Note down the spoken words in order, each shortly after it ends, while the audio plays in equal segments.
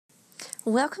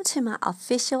Welcome to my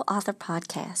official author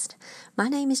podcast. My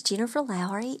name is Jennifer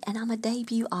Lowry, and I'm a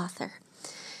debut author.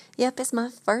 Yep, it's my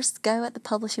first go at the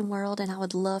publishing world, and I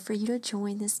would love for you to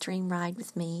join this dream ride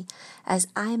with me as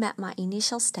I am at my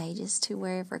initial stages to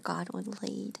wherever God would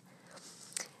lead.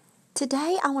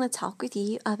 Today, I want to talk with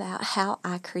you about how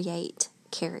I create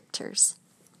characters.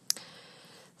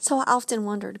 So I often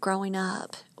wondered growing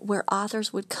up where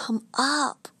authors would come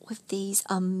up with these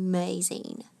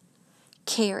amazing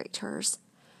characters.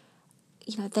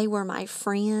 You know, they were my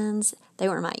friends, they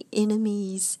were my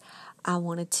enemies. I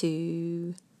wanted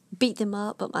to beat them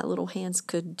up, but my little hands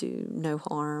could do no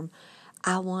harm.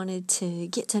 I wanted to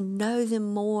get to know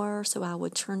them more, so I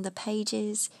would turn the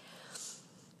pages.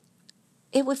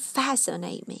 It would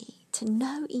fascinate me to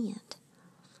no end.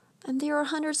 And there are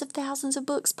hundreds of thousands of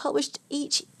books published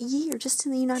each year just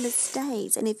in the United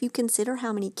States. And if you consider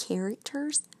how many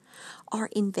characters are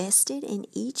invested in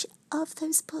each of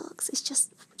those books, it's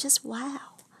just wow.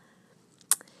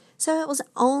 So it was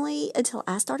only until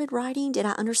I started writing did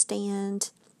I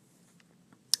understand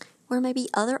where maybe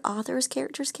other authors'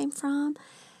 characters came from.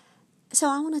 So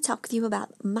I want to talk with you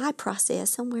about my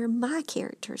process and where my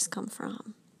characters come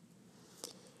from.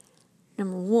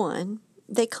 Number one,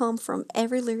 they come from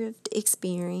every lived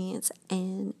experience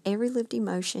and every lived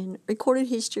emotion, recorded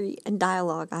history, and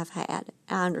dialogue I've had.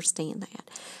 I understand that.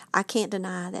 I can't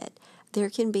deny that there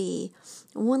can be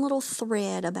one little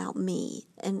thread about me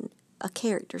and a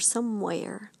character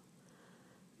somewhere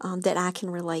that I can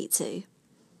relate to.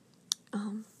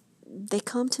 They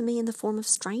come to me in the form of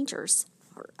strangers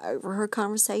or overheard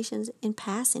conversations in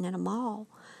passing at a mall.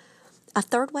 A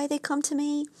third way they come to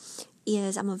me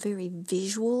is I'm a very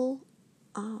visual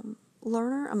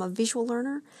learner. I'm a visual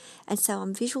learner, and so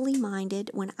I'm visually minded.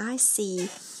 When I see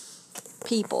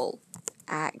people,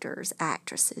 actors,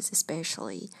 actresses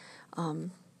especially,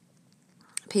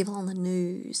 people on the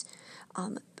news,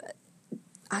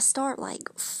 I start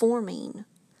like forming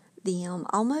them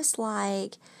almost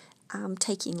like I'm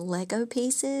taking Lego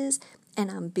pieces and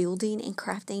I'm building and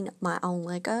crafting my own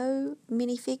Lego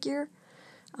minifigure.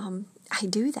 I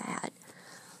do that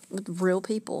with real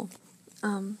people.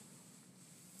 And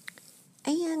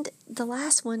the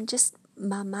last one, just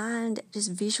my mind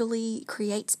just visually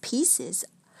creates pieces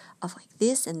of like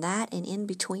this and that and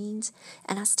in-betweens.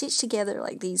 And I stitch together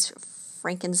like these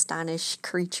Frankensteinish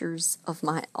creatures of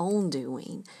my own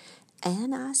doing.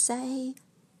 And I say,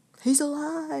 he's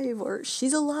alive or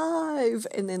she's alive.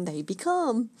 And then they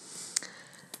become.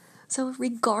 So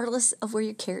regardless of where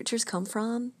your characters come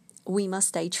from, we must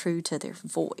stay true to their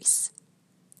voice.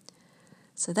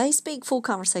 So they speak full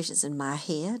conversations in my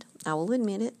head, I will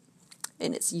admit it,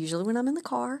 and it's usually when I'm in the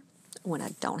car, when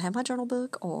I don't have my journal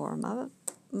book or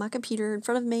my computer in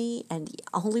front of me, and the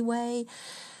only way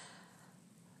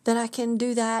that I can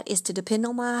do that is to depend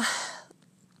on my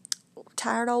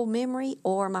tired old memory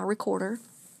or my recorder.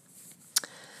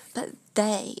 But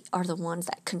they are the ones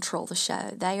that control the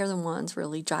show. They are the ones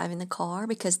really driving the car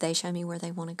because they show me where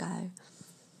they want to go.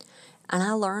 And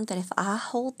I learned that if I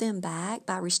hold them back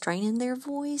by restraining their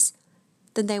voice,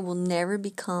 then they will never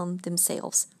become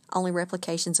themselves, only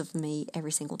replications of me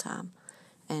every single time.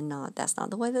 And that's not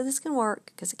the way that this can work,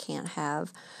 because it can't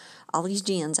have all these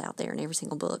gens out there in every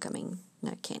single book. I mean,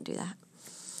 no, it can't do that.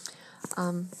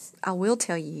 I will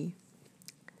tell you,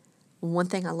 one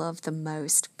thing I love the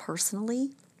most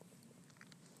personally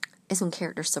is when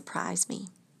characters surprise me.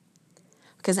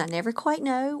 Because I never quite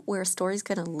know where a story's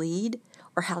going to lead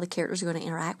or how the characters are going to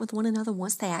interact with one another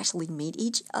once they actually meet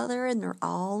each other and they're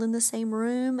all in the same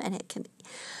room, and it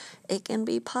can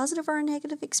be positive or a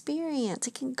negative experience.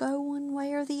 It can go one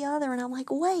way or the other, and I'm like,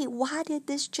 wait, why did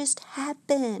this just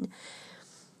happen?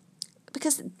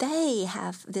 Because they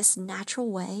have this natural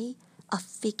way of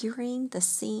figuring the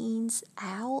scenes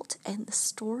out and the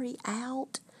story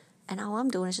out, and all I'm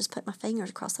doing is just put my fingers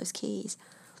across those keys.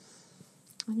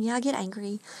 And yeah, I get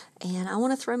angry, and I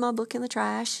want to throw my book in the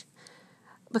trash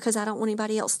because I don't want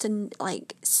anybody else to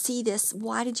see this.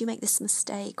 Why did you make this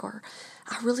mistake? Or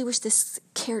I really wish this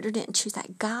character didn't choose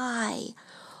that guy.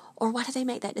 Or why did they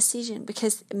make that decision?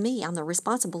 Because I'm the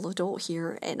responsible adult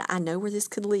here, and I know where this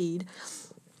could lead.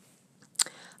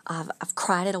 I've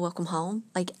cried at A Welcome Home.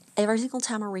 Like every single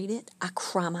time I read it, I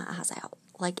cry my eyes out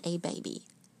like a baby.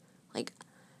 Like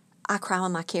I cry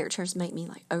when my characters make me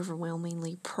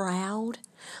overwhelmingly proud.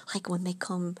 Like when they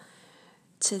come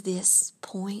to this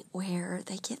point where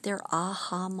they get their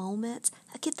aha moments,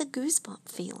 I get the goosebump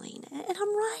feeling. And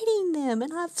I'm writing them,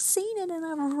 and I've seen it, and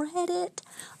I've read it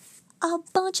a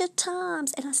bunch of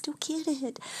times, and I still get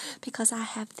it because I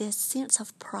have this sense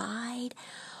of pride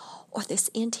or this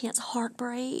intense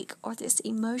heartbreak or this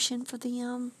emotion for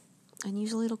them. And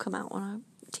usually it'll come out when I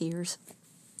tears.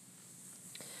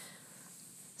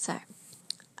 So,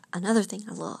 another thing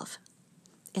I love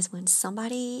is when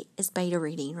somebody is beta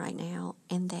reading right now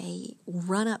and they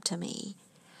run up to me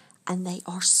and they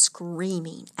are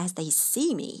screaming as they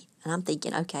see me. And I'm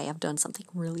thinking, okay, I've done something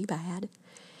really bad.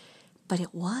 But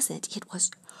it wasn't. It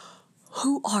was,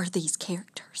 who are these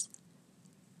characters?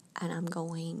 And I'm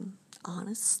going,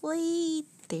 honestly,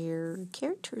 they're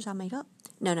characters I made up.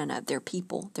 No, they're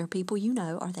people. They're people you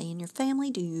know. Are they in your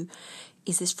family?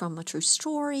 Is this from a true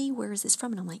story? Where is this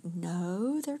from? And I'm like,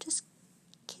 no, they're just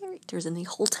characters. And the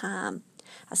whole time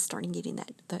I was starting getting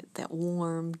that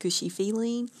warm, gushy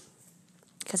feeling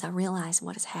because I realized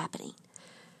what is happening.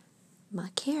 My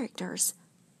characters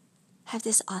have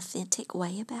this authentic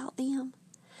way about them.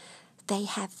 They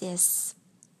have this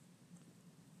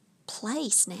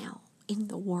place now in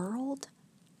the world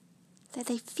that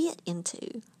they fit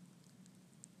into.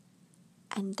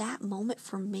 And that moment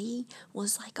for me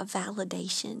was like a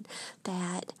validation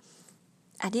that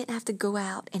I didn't have to go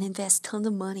out and invest tons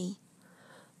of money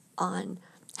on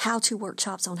how-to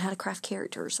workshops on how to craft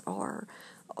characters or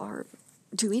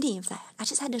do any of that. I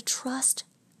just had to trust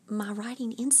my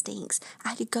writing instincts. I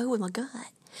had to go with my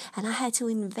gut. And I had to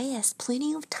invest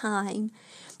plenty of time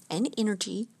and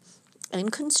energy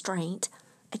and constraint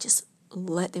and just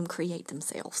let them create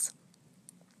themselves.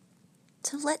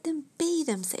 To let them be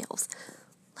themselves.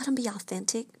 Let them be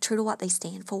authentic, true to what they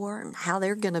stand for and how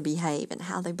they're going to behave and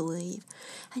how they believe.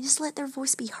 And just let their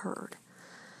voice be heard.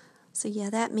 So yeah,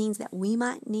 that means that we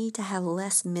might need to have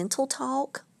less mental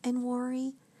talk and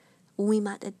worry. We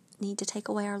might need to take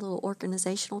away our little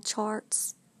organizational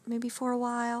charts maybe for a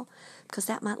while, because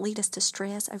that might lead us to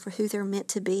stress over who they're meant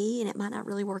to be, and it might not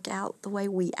really work out the way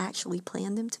we actually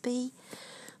planned them to be.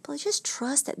 But just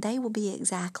trust that they will be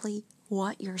exactly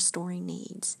what your story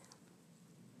needs.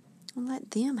 And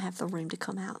let them have the room to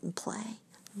come out and play.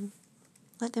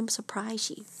 Let them surprise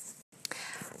you.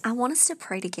 I want us to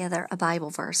pray together a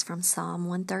Bible verse from Psalm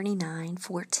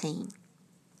 139:14.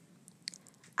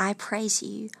 I praise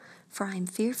you, for I am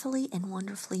fearfully and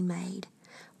wonderfully made.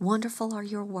 Wonderful are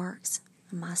your works,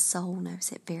 and my soul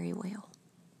knows it very well.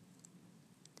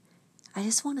 I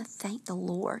just want to thank the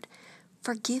Lord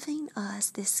for giving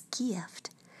us this gift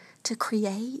to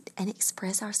create and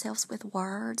express ourselves with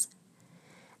words,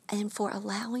 and for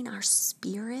allowing our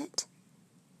spirit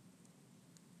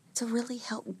to really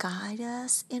help guide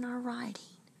us in our writing.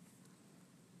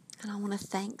 And I want to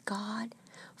thank God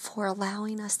for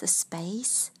allowing us the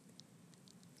space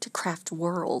to craft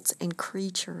worlds and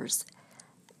creatures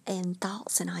and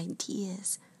thoughts and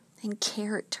ideas and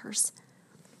characters.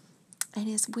 And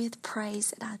it's with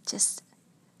praise that I just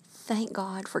thank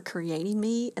God for creating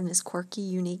me in this quirky,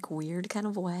 unique, weird kind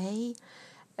of way,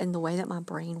 and the way that my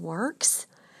brain works.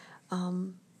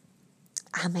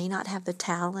 I may not have the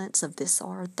talents of this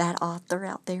or that author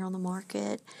out there on the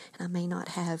market, and I may not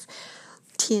have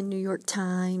 10 New York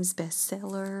Times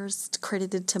bestsellers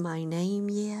credited to my name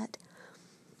yet,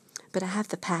 but I have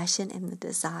the passion and the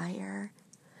desire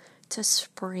to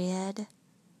spread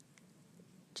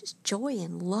just joy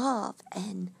and love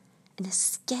and an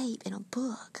escape in a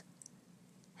book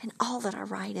and all that I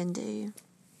write and do.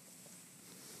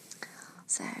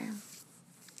 So,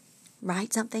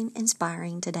 write something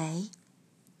inspiring today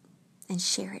and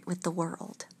share it with the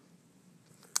world.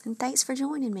 And thanks for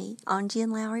joining me on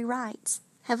Jen Lowry Writes.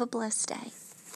 Have a blessed day.